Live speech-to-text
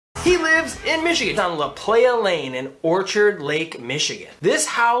He lives in Michigan, on La Playa Lane in Orchard Lake, Michigan. This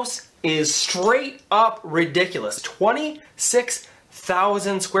house is straight up ridiculous.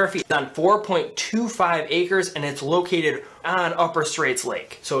 26,000 square feet on 4.25 acres, and it's located on Upper Straits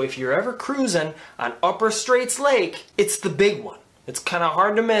Lake. So if you're ever cruising on Upper Straits Lake, it's the big one. It's kind of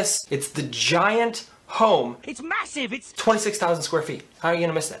hard to miss. It's the giant home. It's massive. It's 26,000 square feet. How are you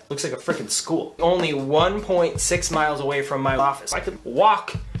gonna miss that? Looks like a freaking school. Only 1.6 miles away from my office. I could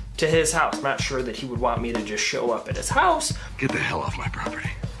walk to his house. I'm not sure that he would want me to just show up at his house. Get the hell off my property.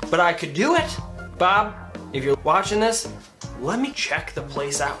 But I could do it. Bob, if you're watching this, let me check the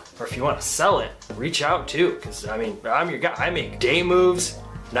place out. Or if you want to sell it, reach out too. Because I mean, I'm your guy. I make day moves,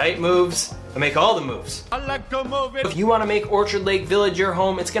 night moves. I make all the moves. I like to move it. If you want to make Orchard Lake Village your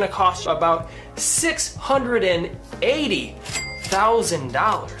home, it's going to cost about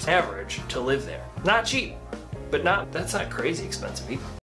 $680,000 average to live there. Not cheap, but that's not crazy expensive either.